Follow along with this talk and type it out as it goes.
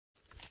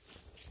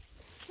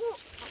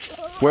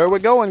Where are we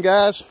going,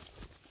 guys?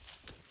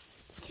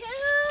 To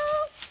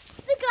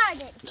the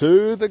garden.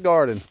 To the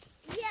garden.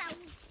 Yeah.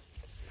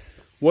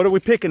 What are we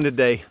picking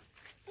today?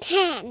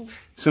 Corn.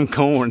 Some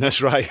corn,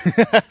 that's right.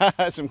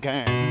 Some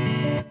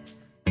corn.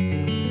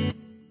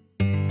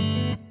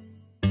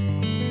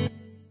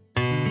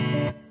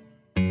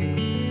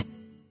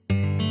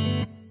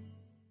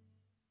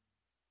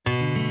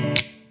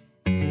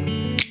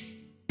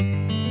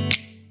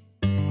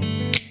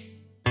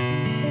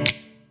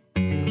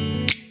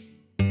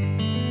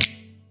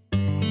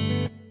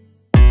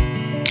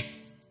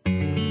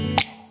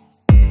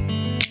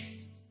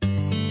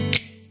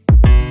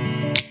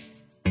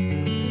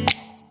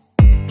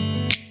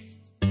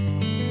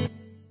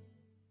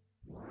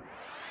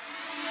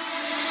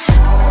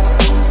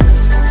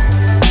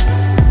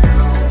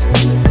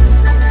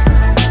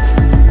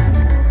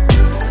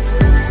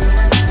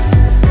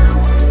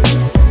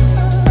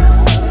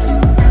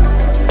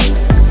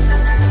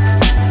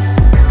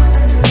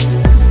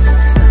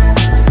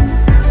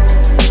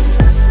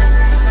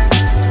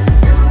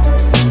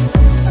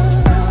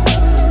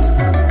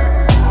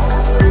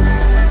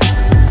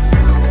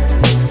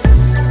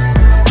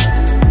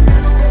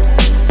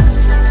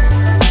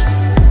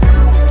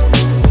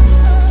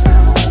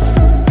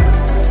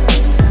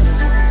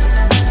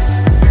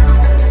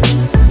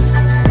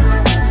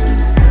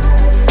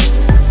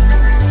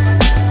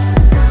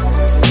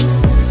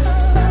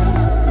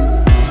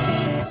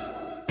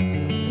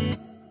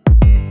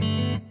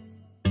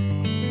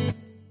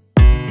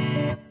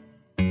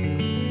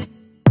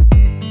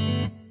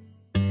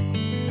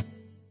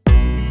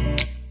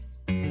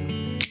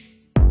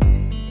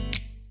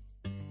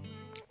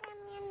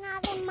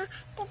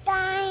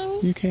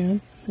 You can,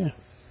 yeah.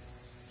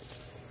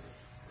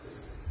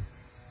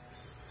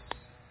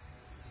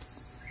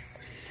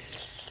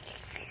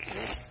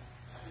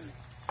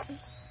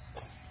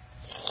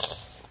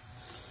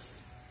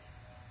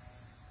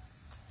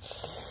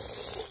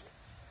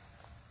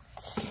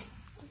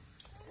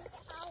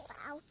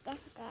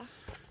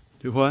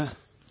 Do what?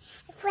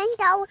 A friend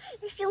told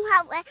if you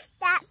have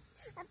that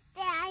up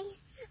there, I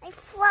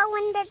throw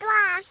in the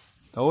grass.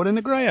 Throw it in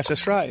the grass,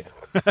 that's right.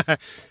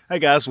 Hey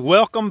guys,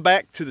 welcome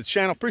back to the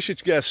channel. Appreciate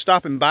you guys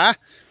stopping by.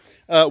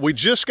 We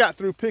just got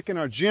through picking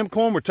our gem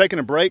corn. We're taking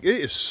a break. It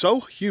is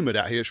so humid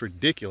out here, it's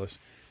ridiculous.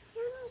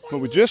 But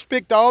we just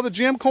picked all the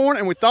gem corn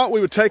and we thought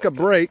we would take a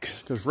break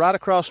because right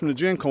across from the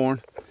gem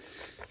corn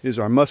is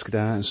our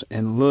muscadines.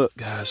 And look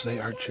guys, they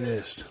are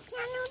just...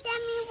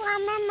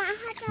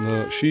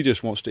 Look, she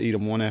just wants to eat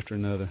them one after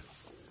another.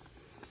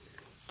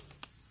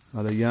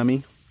 Are they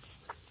yummy?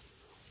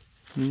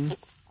 Hmm?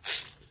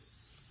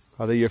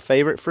 Are they your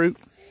favorite fruit?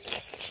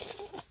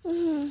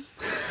 Mm-hmm.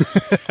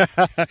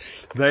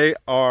 They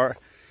are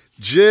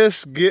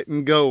just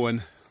getting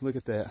going. Look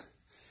at that.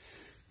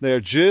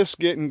 They're just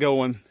getting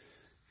going.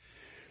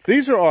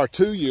 These are our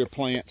 2-year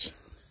plants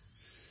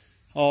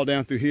all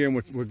down through here. And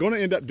we're going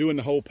to end up doing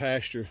the whole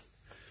pasture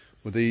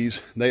with these.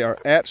 They are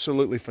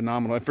absolutely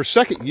phenomenal. And for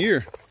second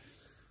year,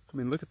 I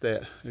mean, look at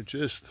that. They're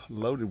just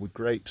loaded with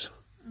grapes.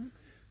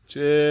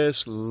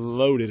 Just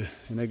loaded.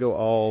 And they go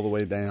all the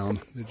way down.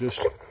 They're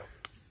just...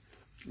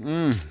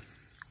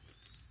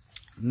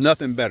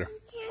 nothing better.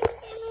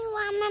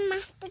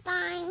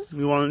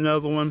 You want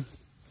another one?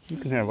 You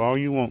can have all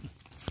you want.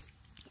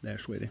 There,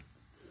 sweetie.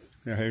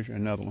 There, here's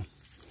another one.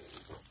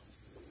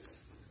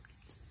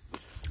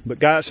 But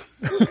guys,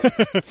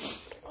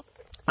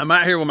 I'm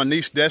out here with my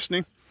niece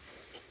Destiny.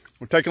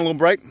 We're taking a little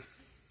break.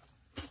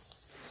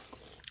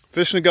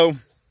 Fishing to go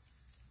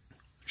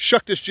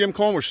shuck this gem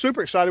corn. We're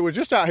super excited. We're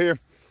just out here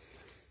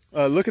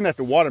looking at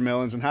the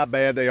watermelons and how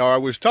bad they are.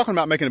 We was talking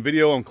about making a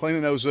video on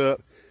cleaning those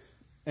up.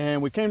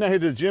 And we came down here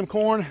to the gem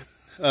corn.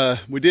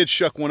 We did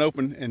shuck one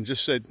open and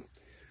just said,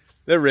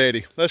 they're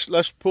ready.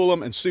 Let's pull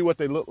them and see what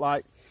they look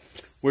like.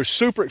 We're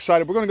super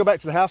excited. We're going to go back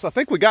to the house. I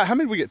think we got, how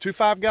many did we get? 2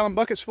 5-gallon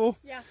buckets full?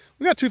 Yeah.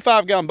 We got 2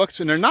 5-gallon buckets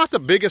and they're not the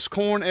biggest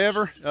corn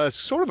ever. It's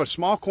sort of a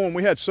small corn.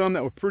 We had some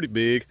that were pretty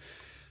big.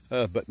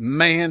 But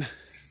man,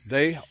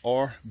 they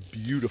are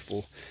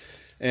beautiful.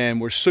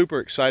 And we're super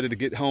excited to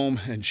get home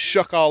and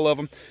shuck all of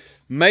them.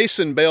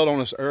 Mason bailed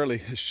on us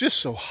early. It's just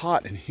so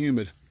hot and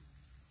humid.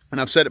 And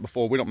I've said it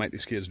before, we don't make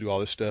these kids do all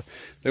this stuff.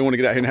 They want to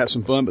get out here and have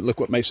some fun, but look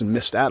what Mason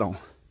missed out on.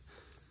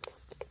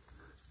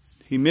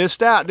 He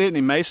missed out, didn't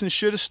he? Mason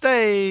should have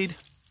stayed.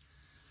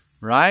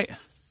 Right?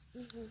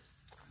 Mm-hmm.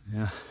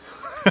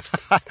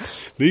 Yeah.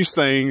 These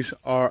things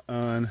are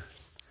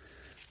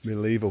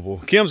unbelievable.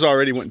 Kim's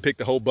already went and picked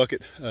the whole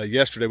bucket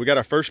yesterday. We got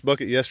our first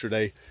bucket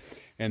yesterday,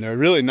 and they're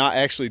really not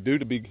actually due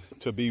to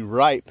be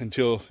ripe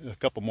until a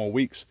couple more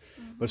weeks.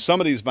 Mm-hmm. But some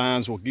of these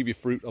vines will give you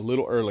fruit a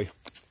little early.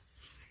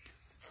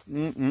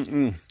 But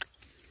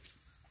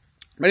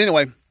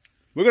anyway,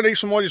 we're going to eat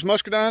some more of these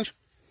muscadines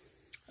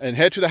and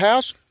head to the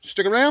house.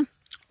 Stick around.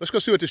 Let's go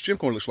see what this gem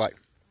corn looks like.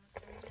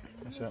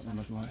 What's that one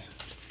look like?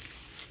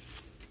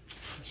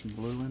 Got some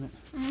blue in it.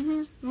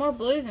 Mm-hmm. More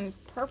blue than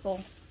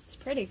purple. It's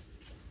pretty.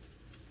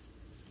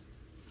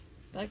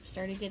 Bugs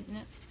started getting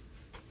it.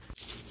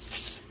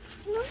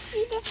 You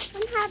see this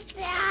one have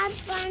that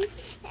one,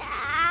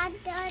 that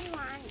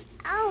one.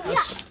 Oh,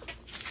 yeah.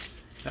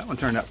 That one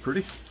turned out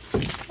pretty.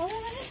 Oh,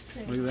 that is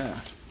pretty. Look at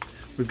that.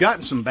 We've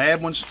gotten some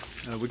bad ones.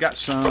 We got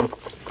some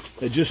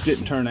that just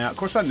didn't turn out. Of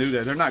course, I knew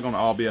that. They're not going to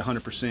all be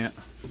 100%.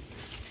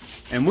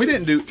 And we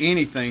didn't do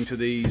anything to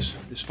these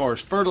as far as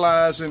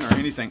fertilizing or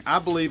anything. I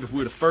believe if we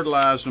would have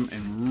fertilized them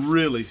and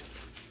really,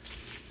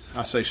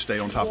 I say stay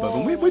on top of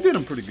them, we did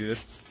them pretty good.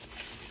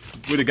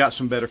 We'd have got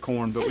some better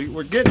corn, but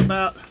we're getting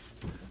about,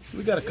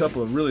 we got a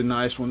couple of really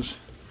nice ones.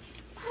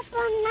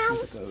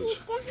 Look at those.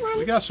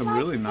 We got some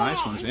really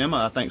nice ones.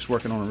 Emma, I think, is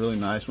working on a really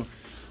nice one.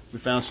 We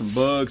found some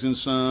bugs in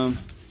some,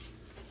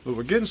 but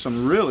we're getting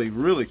some really,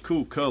 really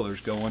cool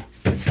colors going.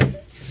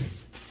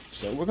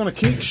 So we're going to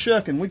keep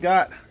shucking.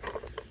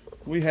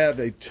 We have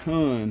a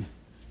ton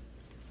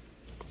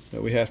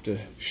that we have to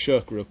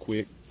shuck real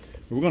quick.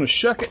 We're going to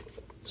shuck it,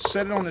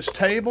 set it on this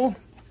table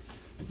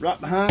right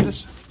behind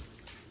us.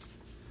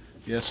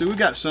 Yeah, see, we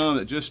got some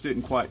that just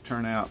didn't quite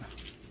turn out.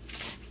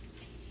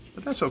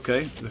 But that's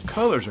okay. The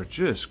colors are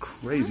just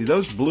crazy.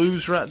 Those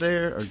blues right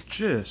there are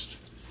just...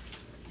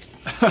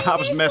 I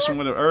was messing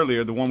with it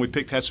earlier. The one we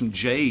picked had some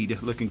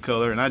jade looking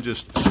color, and I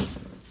just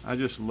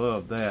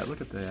love that.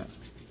 Look at that.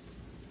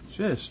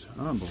 Just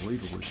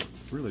unbelievable.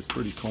 Really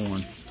pretty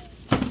corn.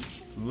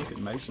 And look at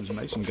Mason's.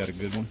 Mason got a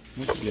good one.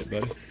 What'd you get,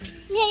 buddy?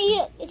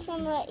 Yeah, it's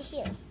on right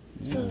here.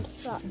 Yeah.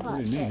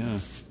 Pretty neat, huh?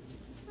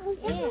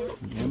 Oh,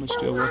 yeah. Emma's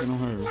still working on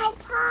hers. No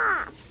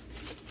pop.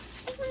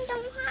 This one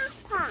don't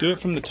have pop. Do it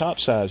from the top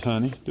side,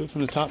 honey. Do it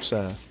from the top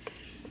side.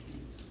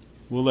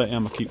 We'll let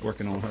Emma keep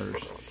working on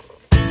hers.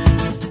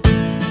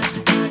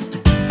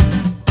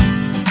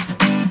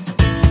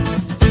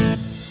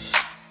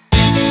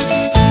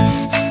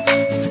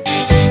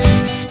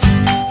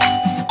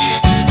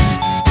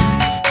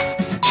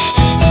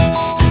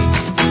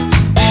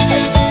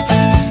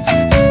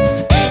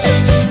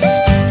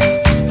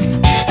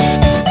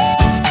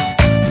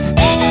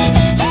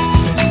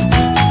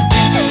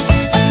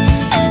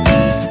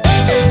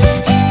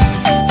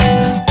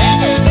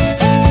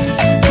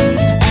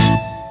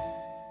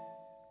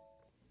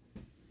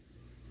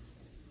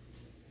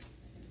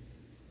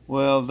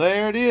 Well,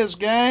 there it is,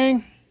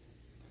 gang.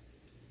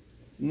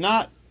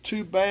 Not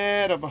too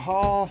bad of a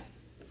haul.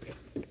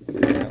 Look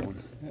at that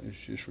one. That is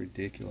just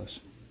ridiculous.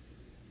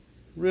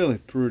 Really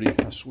pretty,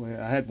 I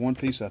swear. I had one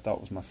piece I thought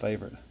was my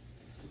favorite.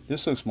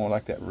 This looks more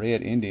like that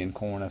red Indian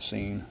corn I've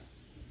seen.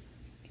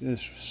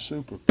 Just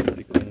super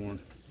pretty corn.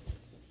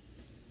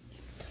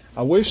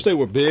 I wish they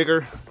were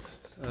bigger.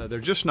 They're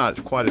just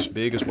not quite as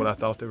big as what I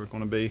thought they were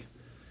going to be.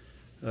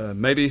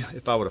 Maybe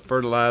if I would have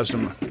fertilized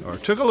them or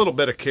took a little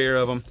better care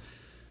of them,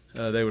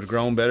 they would have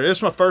grown better.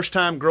 It's my first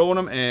time growing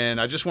them, and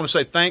I just want to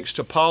say thanks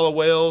to Paula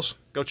Wells.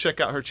 Go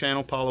check out her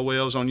channel, Paula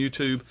Wells, on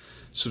YouTube.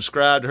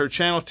 Subscribe to her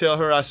channel. Tell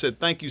her I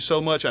said thank you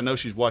so much. I know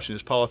she's watching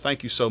this. Paula,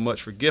 thank you so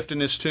much for gifting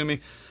this to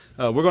me.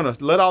 We're going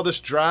to let all this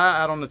dry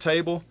out on the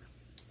table,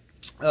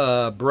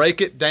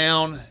 break it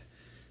down,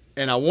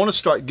 and I want to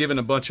start giving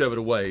a bunch of it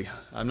away.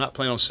 I'm not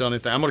planning on selling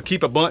anything. I'm going to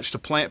keep a bunch to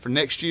plant for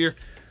next year,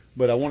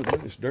 but I want to,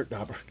 look at this dirt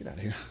dauber. Get out of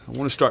here. I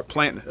want to start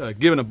planting,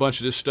 giving a bunch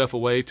of this stuff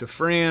away to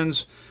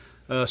friends,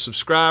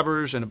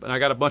 subscribers, and I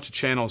got a bunch of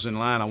channels in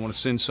line I want to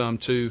send some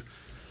to,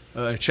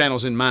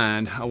 channels in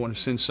mind I want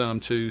to send some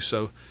to.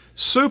 So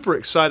super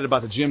excited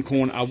about the gem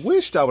corn. I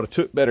wished I would have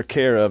took better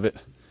care of it,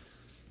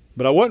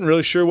 but I wasn't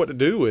really sure what to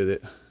do with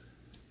it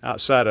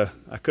outside of,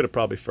 I could have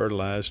probably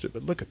fertilized it.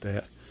 But look at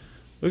that.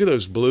 Look at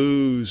those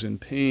blues and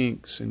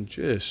pinks and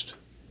just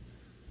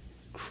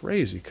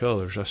crazy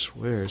colors. I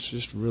swear, it's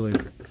just really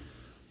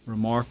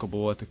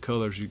remarkable at the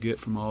colors you get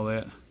from all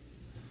that.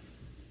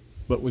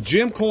 But with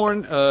gem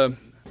corn,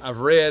 I've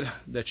read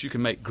that you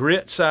can make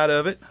grits out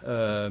of it.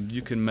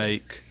 You can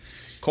make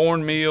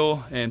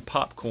cornmeal and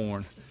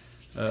popcorn.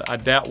 I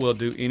doubt we'll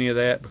do any of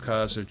that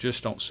because there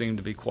just don't seem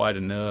to be quite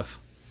enough.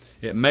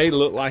 It may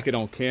look like it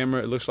on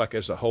camera. It looks like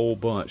there's a whole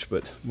bunch,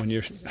 but when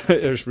you're,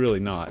 there's really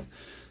not.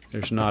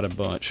 There's not a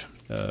bunch.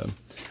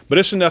 But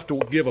it's enough to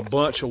give a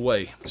bunch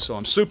away. So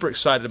I'm super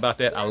excited about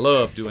that. I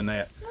love doing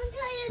that.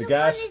 The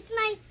guys,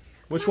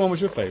 which one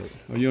was your favorite?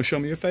 Are you going to show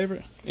me your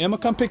favorite? Emma,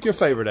 come pick your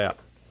favorite out.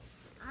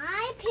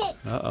 I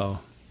picked. Uh-oh.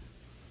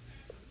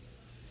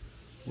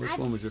 Which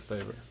one was your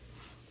favorite?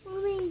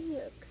 Let me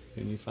look.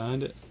 Can you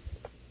find it?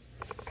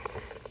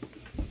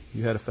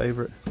 You had a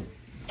favorite?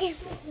 This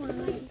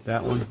one.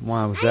 That one?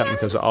 Why was that one?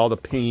 Because of all the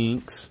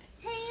pinks.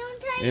 Hey, I'll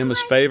tell you Emma's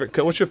my- favorite.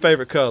 What's your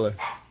favorite color?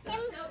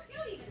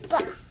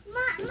 But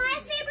my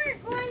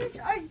favorite ones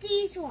are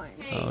these ones.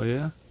 Oh,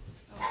 yeah?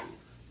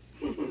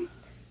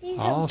 These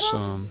are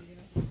Awesome.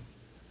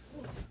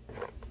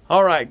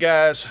 All right,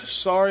 guys.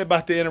 Sorry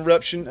about the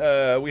interruption.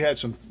 We had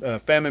some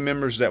family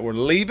members that were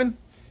leaving.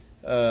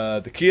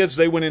 The kids,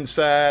 they went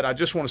inside. I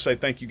just want to say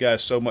thank you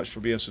guys so much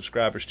for being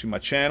subscribers to my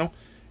channel.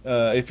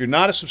 If you're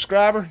not a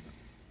subscriber,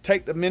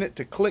 take the minute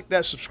to click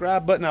that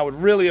subscribe button. I would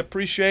really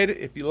appreciate it.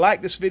 If you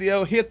like this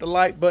video, hit the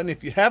like button.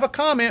 If you have a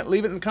comment,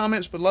 leave it in the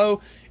comments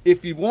below.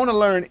 If you want to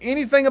learn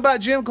anything about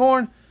gem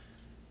corn,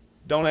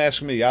 don't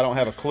ask me. I don't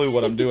have a clue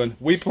what I'm doing.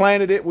 We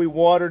planted it, we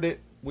watered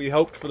it, we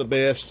hoped for the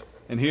best,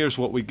 and here's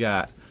what we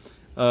got.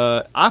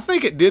 I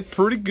think it did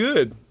pretty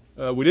good.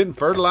 We didn't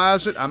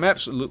fertilize it. I'm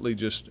absolutely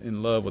just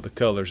in love with the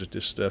colors that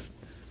this stuff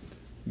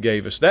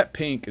gave us. That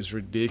pink is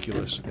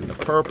ridiculous, and the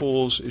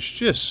purples, it's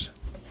just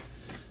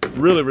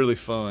really, really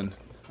fun.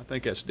 I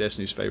think that's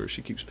Destiny's favorite.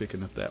 She keeps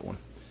picking up that one.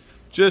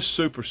 Just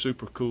super,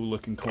 super cool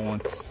looking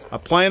corn. I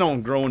plan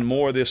on growing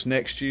more of this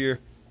next year.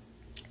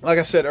 Like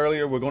I said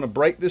earlier, we're going to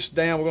break this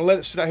down. We're going to let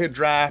it sit out here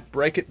dry,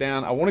 break it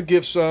down. I want to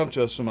give some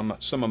to some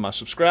of my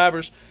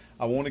subscribers.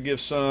 I want to give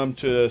some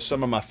to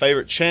some of my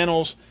favorite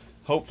channels.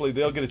 Hopefully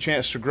they'll get a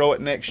chance to grow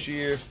it next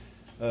year.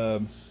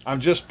 I'm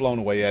just blown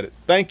away at it.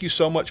 Thank you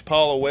so much,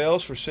 Paula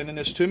Wells, for sending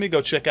this to me.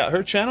 Go check out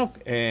her channel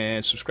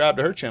and subscribe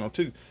to her channel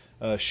too.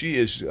 She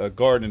is a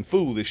gardening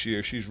fool this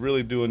year. She's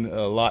really doing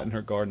a lot in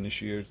her garden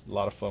this year. It's a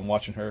lot of fun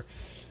watching her.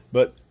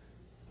 But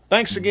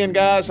thanks again,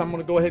 guys. I'm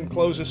going to go ahead and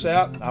close this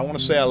out. I want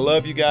to say I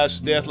love you guys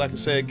to death. Like I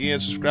say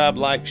again, subscribe,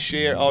 like,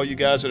 share. All you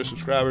guys that are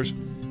subscribers,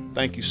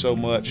 thank you so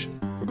much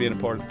for being a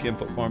part of the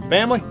Kinfolk Farm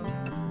family.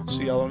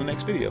 See y'all on the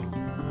next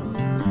video.